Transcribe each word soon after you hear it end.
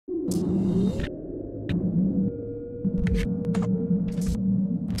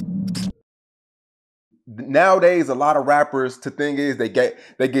nowadays a lot of rappers, the thing is they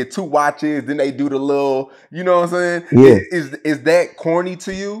get 2 watches, then they do the little, you know what I'm saying? Yeah. Is that corny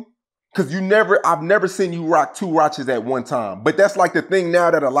to you? Because I've never seen you rock 2 watches at one time. But that's like the thing now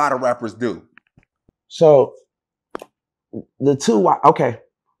that a lot of rappers do. So the okay,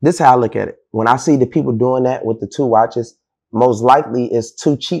 this is how I look at it. When I see the people doing that with the 2 watches, most likely it's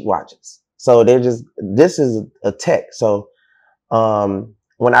 2 cheap watches. So this is a tech. So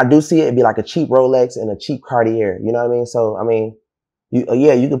when I do see it, it'd be like a cheap Rolex and a cheap Cartier. You know what I mean? So I mean, you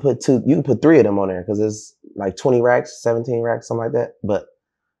can put 3 of them on there because it's like 20 racks, 17 racks, something like that. But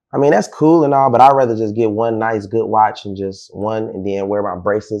I mean, that's cool and all, but I'd rather just get one nice, good watch and just one and then wear my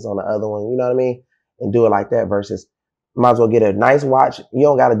bracelets on the other one. You know what I mean? And do it like that versus might as well get a nice watch. You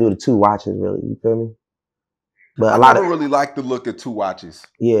don't got to do the 2 watches really. You feel me? But I never really like the look of 2 watches.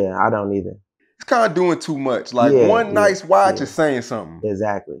 Yeah, I don't either. It's kind of doing too much. Like one nice watch is saying something.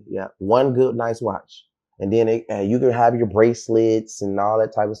 Exactly. Yeah. One good, nice watch. And then you can have your bracelets and all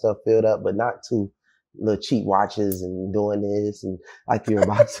that type of stuff filled up, but not 2 little cheap watches and doing this and like you're a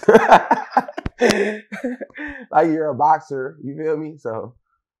boxer. Like you're a boxer. You feel me? So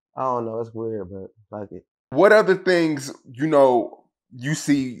I don't know. It's weird, but fuck it. What other things, you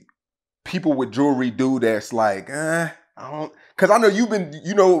see people with jewelry do that's like, I don't, because I know you've been,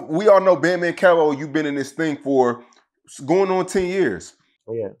 we all know Bandman Kevo, you've been in this thing for going on 10 years.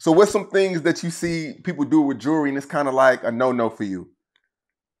 Yeah. So what's some things that you see people do with jewelry and it's kind of like a no-no for you?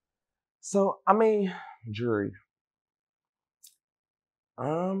 So, I mean, jewelry.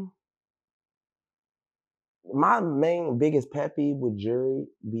 My main biggest pet peeve with jewelry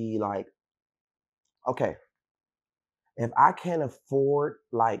be like, okay, if I can't afford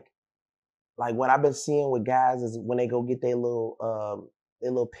like what I've been seeing with guys is when they go get their little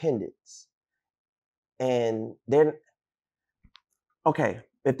pendants, and they're okay.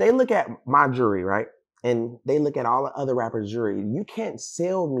 If they look at my jewelry, right, and they look at all the other rappers' jewelry, you can't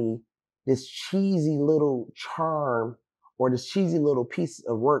sell me this cheesy little charm or this cheesy little piece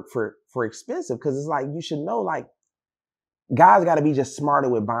of work for expensive, because it's like you should know, like, guys got to be just smarter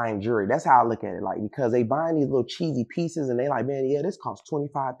with buying jewelry. That's how I look at it. Like, because they buying these little cheesy pieces and they like, man, yeah, this costs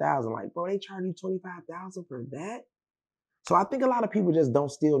 $25,000. Like, bro, they charge you $25,000 for that. So I think a lot of people just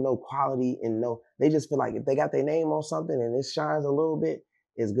don't still know quality and they just feel like if they got their name on something and it shines a little bit,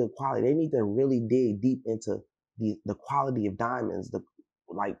 it's good quality. They need to really dig deep into the quality of diamonds,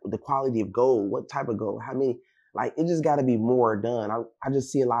 the quality of gold, what type of gold, how many, like, it just got to be more done. I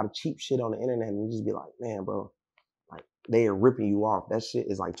just see a lot of cheap shit on the internet and just be like, man, bro, like, they are ripping you off. That shit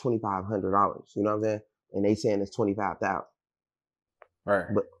is like $2,500. You know what I'm saying? And they saying it's $25,000. Right.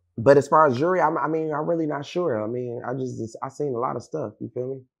 But as far as jewelry, I'm really not sure. I mean, I seen a lot of stuff. You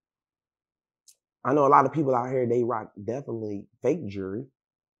feel me? I know a lot of people out here, they rock definitely fake jewelry.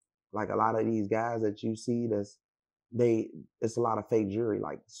 Like a lot of these guys that you see, it's a lot of fake jewelry,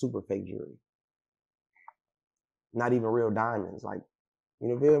 like super fake jewelry. Not even real diamonds. Like, you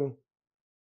know, feel me?